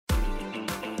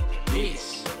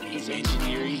is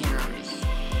Engineering Heroes.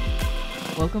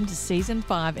 Welcome to Season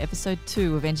 5, Episode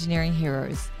 2 of Engineering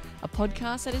Heroes, a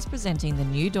podcast that is presenting the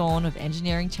new dawn of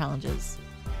engineering challenges.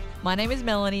 My name is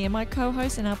Melanie and my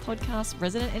co-host and our podcast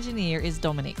resident engineer is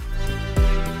Dominic.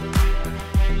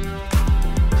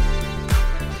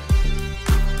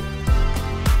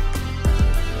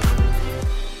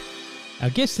 Our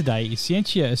guest today is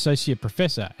Scientia Associate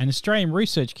Professor and Australian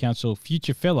Research Council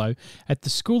Future Fellow at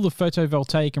the School of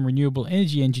Photovoltaic and Renewable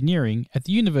Energy Engineering at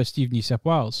the University of New South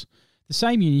Wales, the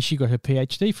same uni she got her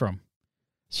PhD from.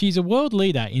 She is a world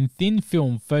leader in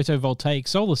thin-film photovoltaic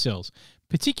solar cells,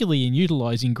 particularly in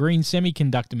utilising green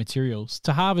semiconductor materials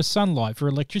to harvest sunlight for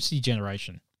electricity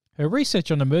generation. Her research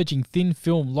on emerging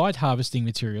thin-film light harvesting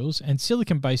materials and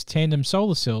silicon-based tandem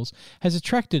solar cells has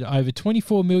attracted over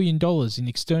 $24 million in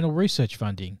external research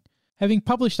funding. Having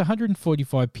published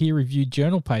 145 peer-reviewed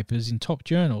journal papers in top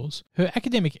journals, her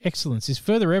academic excellence is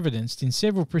further evidenced in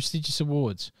several prestigious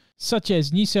awards, such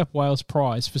as New South Wales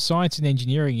Prize for Science and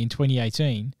Engineering in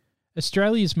 2018,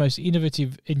 Australia's Most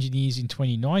Innovative Engineers in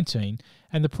 2019,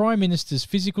 and the Prime Minister's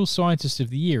Physical Scientist of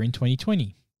the Year in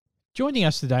 2020. Joining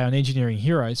us today on Engineering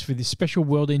Heroes for this special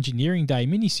World Engineering Day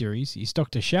mini-series is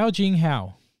Dr. Xiaojing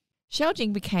Hao.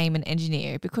 Xiaojing became an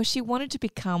engineer because she wanted to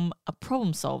become a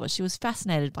problem solver. She was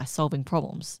fascinated by solving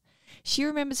problems. She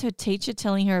remembers her teacher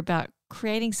telling her about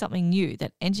creating something new,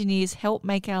 that engineers help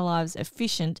make our lives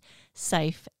efficient,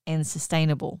 safe and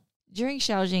sustainable. During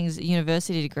Xiaojing's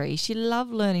university degree, she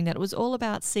loved learning that it was all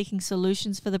about seeking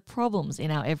solutions for the problems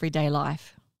in our everyday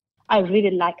life. I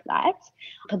really like that,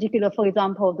 particularly, for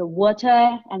example, the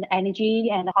water and energy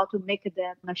and how to make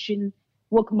the machine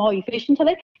work more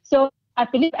efficiently. So I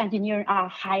believe engineers are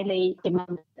highly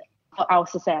demanded for our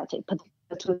society,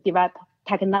 particularly to develop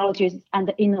technologies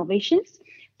and innovations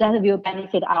that will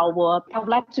benefit our world. I would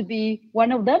like to be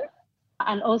one of them,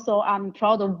 and also I'm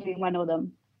proud of being one of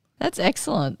them. That's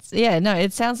excellent. Yeah, no,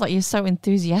 it sounds like you're so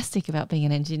enthusiastic about being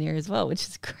an engineer as well, which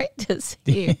is great to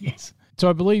see. Yes. So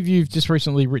I believe you've just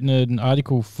recently written an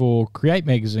article for Create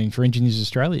magazine for Engineers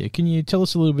Australia. Can you tell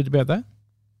us a little bit about that?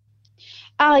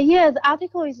 Yeah, the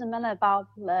article is mainly about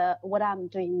what I'm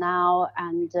doing now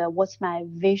and what's my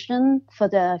vision for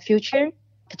the future,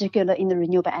 particularly in the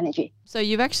renewable energy. So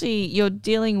you're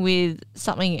dealing with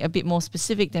something a bit more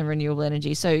specific than renewable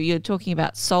energy. So you're talking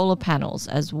about solar panels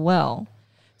as well.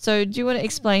 So do you want to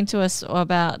explain to us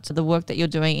about the work that you're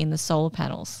doing in the solar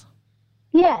panels?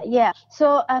 Yeah.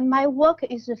 So my work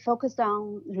is focused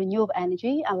on renewable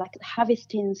energy, like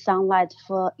harvesting sunlight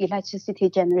for electricity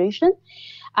generation.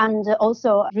 And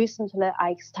also recently I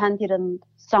extended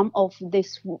some of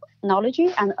this knowledge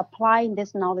and applying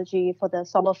this knowledge for the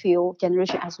solar fuel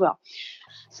generation as well.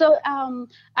 So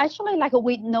actually, like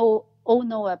we all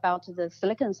know about the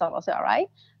silicon solar cell, right?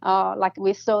 Like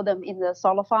we saw them in the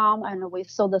solar farm and we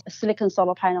saw the silicon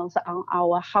solar panels on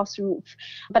our house roof.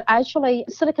 But actually,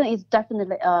 silicon is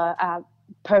definitely a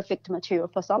perfect material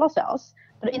for solar cells.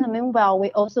 But in the meanwhile,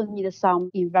 we also need some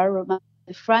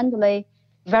environment-friendly,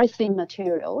 very thin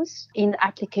materials in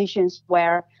applications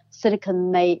where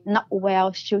silicon may not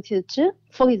well suited to.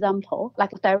 For example,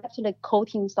 like directly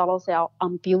coating solar cell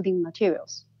on building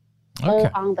materials. Okay.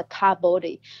 Or on the car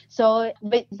body. So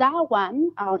with that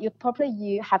one,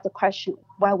 you have the question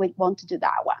why we want to do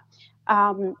that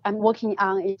one. I'm working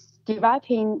on is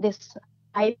developing this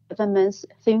high performance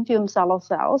thin film solar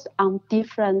cells on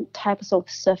different types of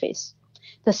surface.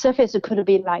 The surface could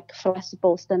be like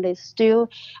flexible stainless steel,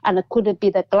 and it could be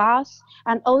the glass,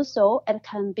 and also it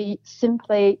can be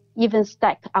simply even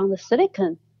stacked on the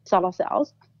silicon solar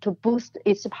cells to boost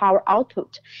its power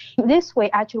output. In this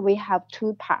way, actually, we have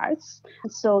two parts.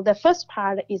 So the first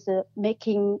part is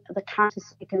making the current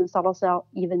silicon solar cell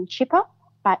even cheaper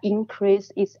by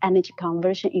increase its energy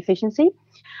conversion efficiency.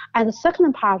 And the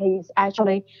second part is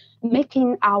actually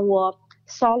making our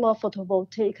solar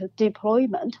photovoltaic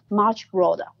deployment much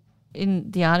broader.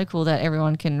 In the article that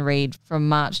everyone can read from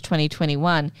March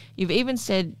 2021, you've even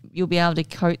said you'll be able to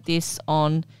coat this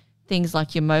on things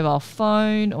like your mobile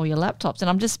phone or your laptops. And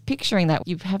I'm just picturing that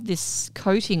you have this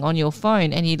coating on your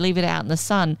phone and you leave it out in the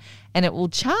sun and it will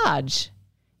charge.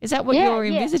 Is that what you're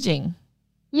envisaging?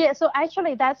 Yeah, so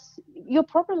actually you're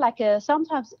probably like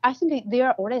sometimes I think there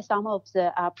are already some of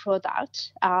the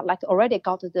products like already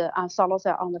got the solar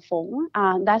cell on the phone.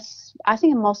 That's I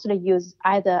think mostly use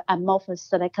either amorphous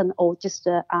silicon or just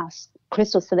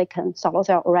crystal silicon solar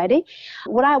cell already.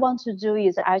 What I want to do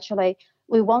is actually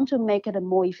we want to make it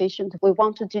more efficient. We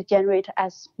want to generate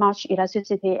as much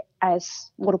electricity as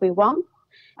what we want.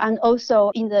 And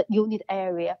also in the unit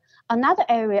area. Another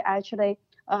area actually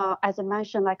as I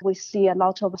mentioned, like we see a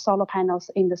lot of solar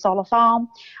panels in the solar farm,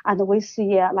 and we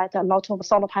see like a lot of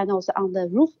solar panels on the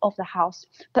roof of the house.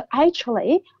 But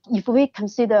actually, if we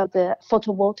consider the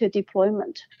photovoltaic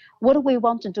deployment, what we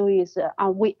want to do is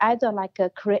we either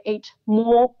create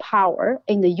more power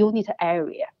in the unit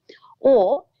area,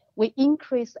 or we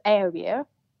increase area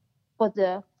for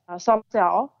the solar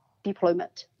cell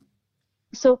deployment.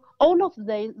 So all of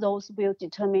those will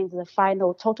determine the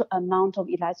final total amount of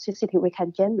electricity we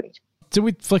can generate. So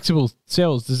with flexible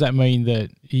cells, does that mean that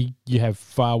you have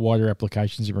far wider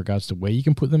applications in regards to where you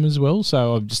can put them as well?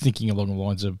 So I'm just thinking along the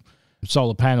lines of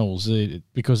solar panels,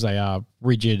 because they are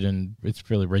rigid and it's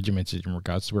fairly regimented in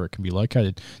regards to where it can be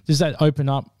located. Does that open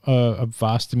up a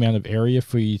vast amount of area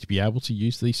for you to be able to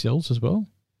use these cells as well?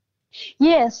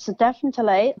 Yes,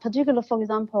 definitely. Particularly, for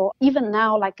example, even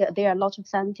now, there are a lot of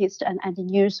scientists and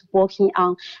engineers working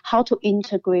on how to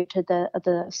integrate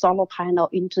the solar panel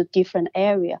into different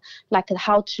areas, like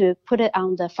how to put it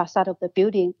on the facade of the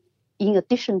building, in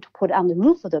addition to put it on the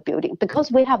roof of the building,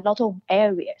 because we have a lot of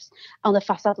areas on the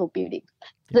facade of the building.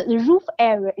 The roof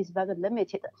area is very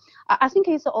limited. I think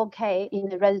it's okay in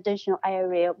the residential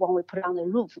area when we put it on the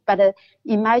roof, but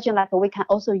imagine we can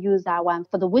also use that one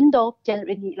for the window,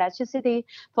 generating electricity,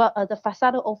 for the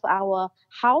facade of our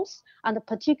house, and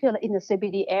particularly in the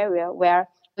CBD area where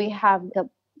we have the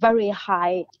very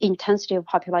high intensity of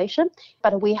population,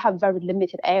 but we have very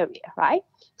limited area, right?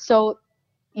 So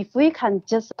if we can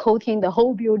just coating the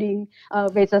whole building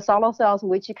with the solar cells,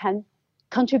 which can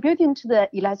contribute into the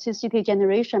electricity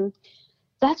generation,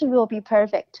 that will be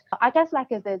perfect. I guess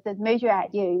the major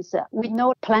idea is we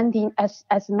know planting as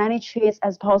many trees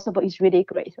as possible is really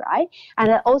great, right?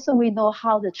 And also we know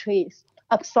how the trees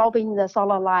absorbing the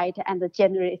solar light and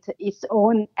generate its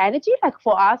own energy. Like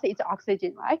for us, it's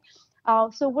oxygen, right?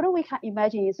 So what we can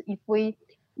imagine is if we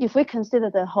consider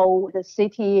the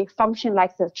city function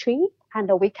like the tree, and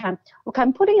we can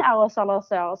put in our solar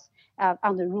cells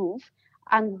on the roof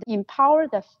and empower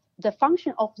the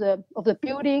function of the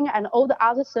building and all the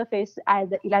other surface as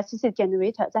the electricity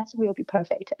generator, that will be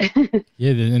perfect.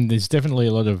 Yeah, and there's definitely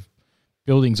a lot of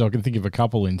buildings. I can think of a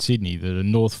couple in Sydney that are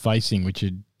north facing, which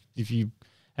if you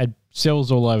had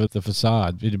cells all over the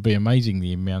facade, it'd be amazing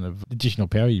the amount of additional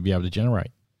power you'd be able to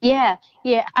generate. Yeah.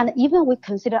 And even we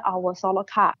consider our solar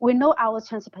car, we know our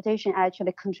transportation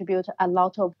actually contribute a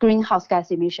lot of greenhouse gas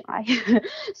emission, right?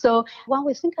 So when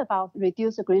we think about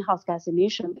reduce the greenhouse gas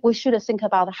emission, we should think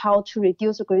about how to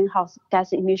reduce the greenhouse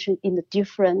gas emission in the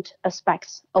different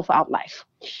aspects of our life.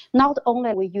 Not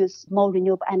only we use more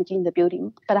renewable energy in the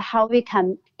building, but how we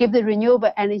can give the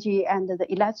renewable energy and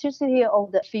the electricity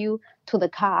of the fuel to the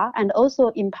car, and also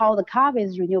empower the car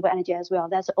with renewable energy as well.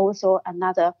 That's also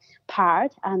another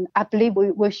part. And I believe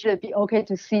we should be okay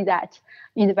to see that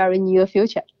in the very near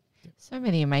future. So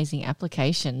many amazing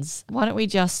applications. Why don't we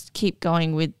just keep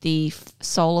going with the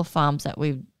solar farms that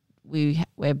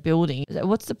we're building?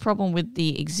 What's the problem with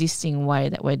the existing way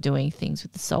that we're doing things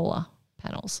with the solar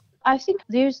panels? I think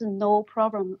there's no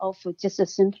problem of just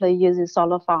simply using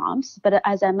solar farms. But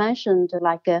as I mentioned,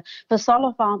 for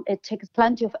solar farm, it takes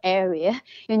plenty of area.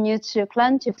 You need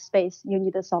plenty of space. You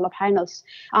need the solar panels.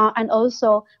 And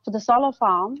also for the solar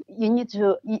farm, they need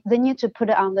to put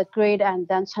it on the grid and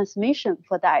then transmission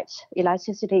for that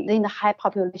electricity in the high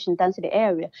population density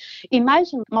area.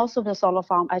 Imagine most of the solar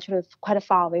farm actually quite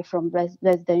far away from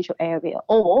residential area,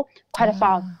 or quite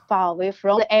far away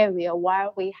from the area where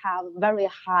we have very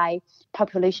high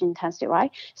population intensity,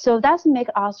 right? So that's make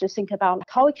us to think about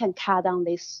how we can cut down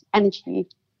this energy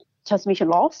transmission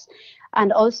loss,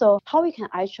 and also how we can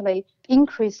actually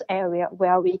increase area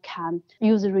where we can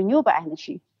use renewable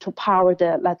energy to power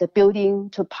the building,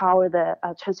 to power the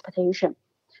transportation.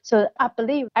 So I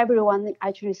believe everyone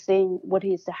actually seeing what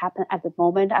is happening at the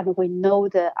moment, and we know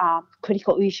the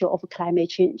critical issue of climate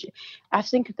change. I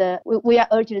think we are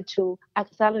urged to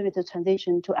accelerate the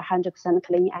transition to 100%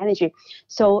 clean energy.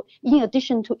 So in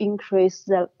addition to increase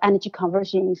the energy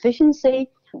conversion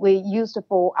efficiency we used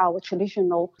for our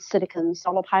traditional silicon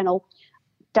solar panel,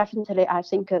 definitely I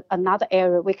think another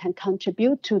area we can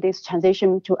contribute to this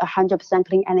transition to 100%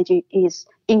 clean energy is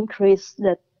increase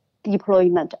the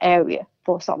deployment area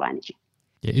for solar energy.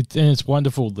 Yeah, it's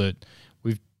wonderful that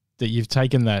you've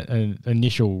taken that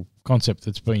initial concept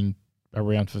that's been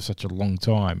around for such a long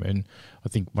time, and I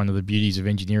think one of the beauties of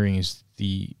engineering is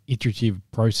the iterative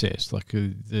process.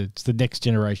 It's the next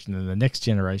generation and the next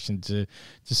generation to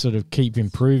sort of keep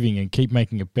improving and keep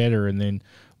making it better, and then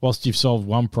whilst you've solved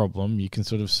one problem, you can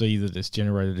sort of see that it's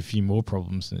generated a few more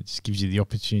problems, and it just gives you the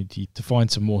opportunity to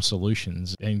find some more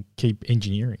solutions and keep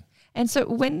engineering. And so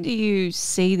when do you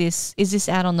see this? Is this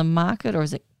out on the market, or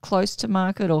is it close to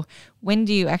market, or when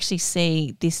do you actually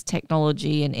see this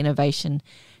technology and innovation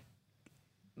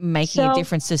making a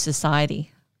difference to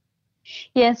society?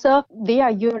 Yeah, so there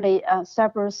are usually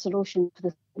several solutions to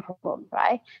the same problem,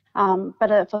 right?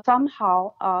 But for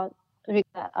somehow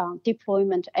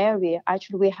deployment area,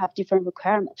 actually we have different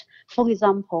requirements. For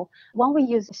example, when we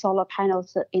use solar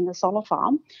panels in the solar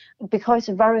farm, because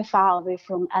it's very far away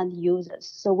from end users,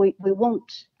 so we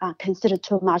won't consider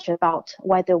too much about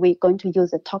whether we're going to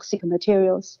use the toxic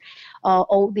materials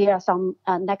or there are some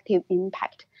negative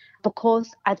impact. Because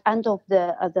at the end of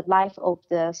the life of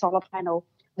the solar panel,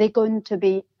 they're going to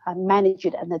be managed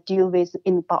and dealt with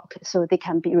in bulk, so they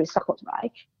can be recycled,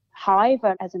 right?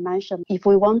 However, as I mentioned, if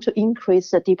we want to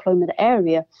increase the deployment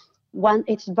area, when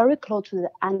it's very close to the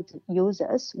end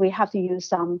users, we have to use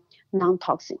some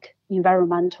non-toxic,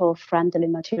 environmental friendly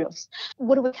materials.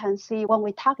 What we can see when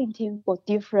we're targeting for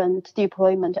different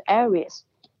deployment areas,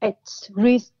 it's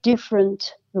really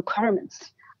different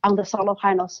requirements on the solar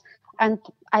panels. And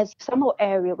as some of the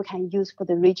area we can use for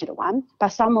the rigid one, but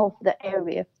some of the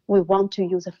area we want to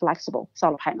use flexible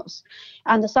solar panels.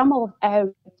 And some of the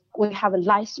area we have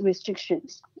less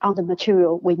restrictions on the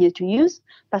material we need to use,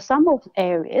 but some of the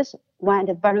areas, when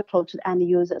they're very close to the end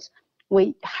users,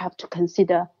 we have to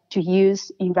consider to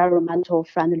use environmental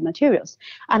friendly materials.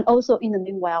 And also in the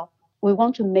meanwhile, we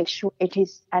want to make sure it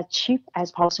is as cheap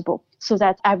as possible so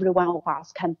that every one of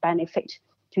us can benefit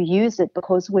to use it,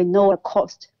 because we know the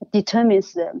cost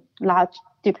determines the large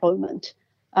deployment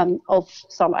of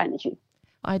solar energy.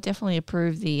 I definitely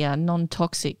approve the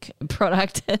non-toxic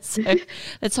product. So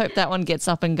let's hope that one gets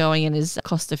up and going and is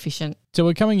cost efficient. So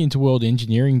we're coming into World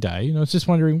Engineering Day, and I was just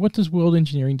wondering, what does World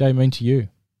Engineering Day mean to you?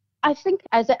 I think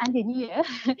as an engineer,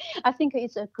 I think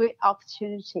it's a great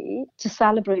opportunity to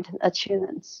celebrate the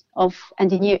achievements of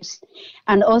engineers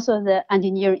and also the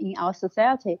engineering in our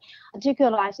society.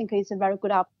 Particularly, I think it's a very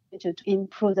good opportunity to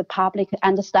improve the public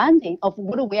understanding of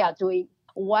what we are doing,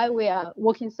 why we are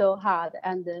working so hard,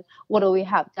 and what we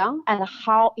have done, and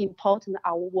how important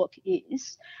our work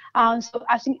is. So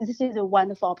I think this is a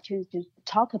wonderful opportunity to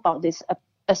talk about these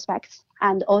aspects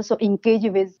and also engage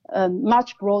with a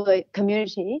much broader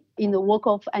community in the work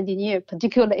of engineers,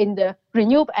 particularly in the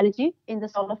renewable energy, in the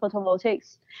solar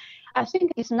photovoltaics. I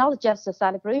think it's not just a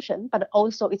celebration, but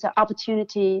also it's an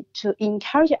opportunity to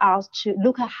encourage us to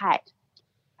look ahead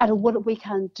at what we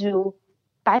can do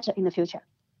better in the future.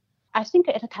 I think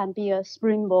it can be a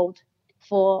springboard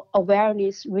for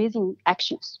awareness-raising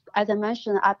actions. As I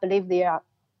mentioned, I believe there are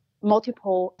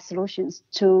multiple solutions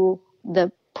to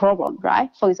the problem, right?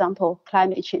 For example,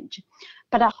 climate change.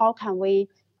 But how can we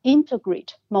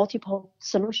integrate multiple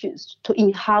solutions to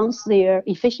enhance their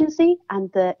efficiency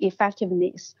and the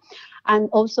effectiveness, and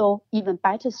also even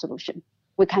better solution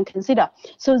we can consider?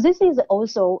 So this is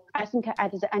also, I think,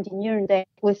 at the Engineering Day,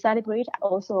 we celebrate,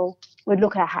 also we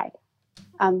look ahead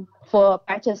for a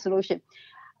better solution.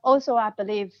 Also, I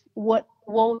believe what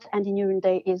World Engineering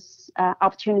Day is an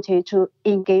opportunity to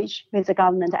engage with the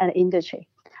government and industry,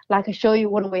 like show you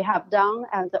what we have done,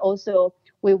 and also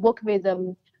we work with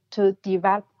them to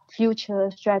develop future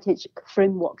strategic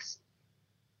frameworks,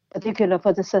 particularly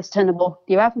for the sustainable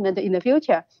development in the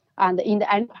future and in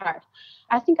the end part.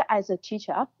 I think as a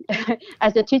teacher,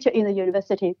 in the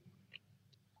university,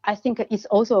 I think it's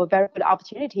also a very good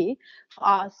opportunity for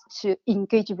us to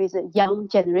engage with the young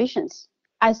generations.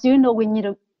 As you know, we need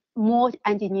more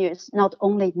engineers, not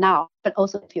only now, but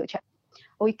also in the future.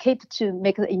 We keep to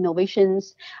make the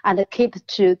innovations and keep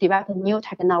to develop new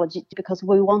technology because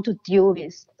we want to deal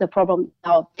with the problem in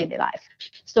our daily life.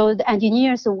 So the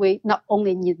engineers we not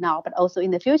only need now, but also in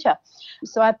the future.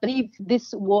 So I believe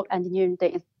this World Engineering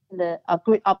Day is a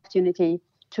great opportunity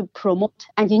to promote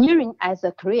engineering as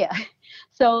a career.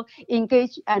 So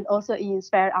engage and also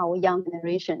inspire our young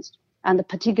generations, and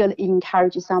particularly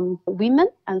encourage some women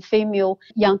and female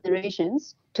young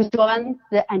generations to join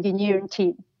the engineering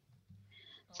team.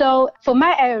 So for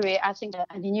my area, I think the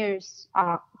engineers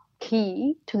are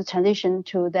key to the transition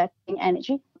to that clean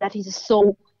energy. That is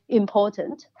so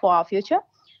important for our future.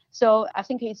 So I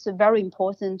think it's very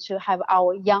important to have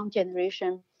our young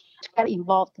generation to get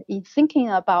involved in thinking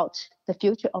about the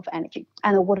future of energy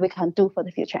and what we can do for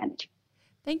the future energy.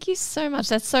 Thank you so much.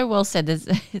 That's so well said.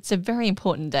 It's a very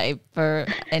important day for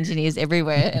engineers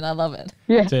everywhere, and I love it.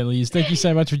 Yeah. Certainly is. Thank you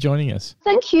so much for joining us.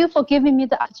 Thank you for giving me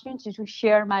the opportunity to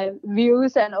share my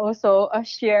views and also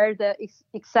share the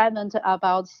excitement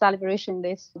about celebration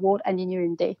this World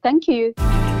Engineering Day. Thank you.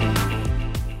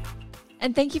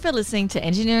 And thank you for listening to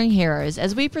Engineering Heroes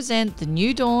as we present the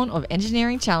new dawn of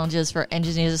engineering challenges for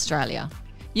Engineers Australia.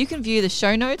 You can view the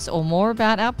show notes or more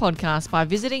about our podcast by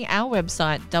visiting our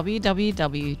website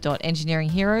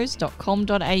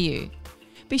www.engineeringheroes.com.au.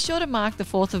 Be sure to mark the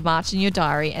 4th of March in your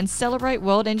diary and celebrate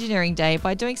World Engineering Day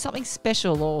by doing something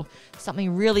special or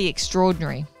something really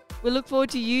extraordinary. We look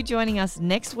forward to you joining us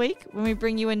next week when we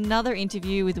bring you another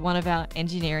interview with one of our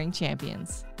engineering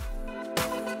champions.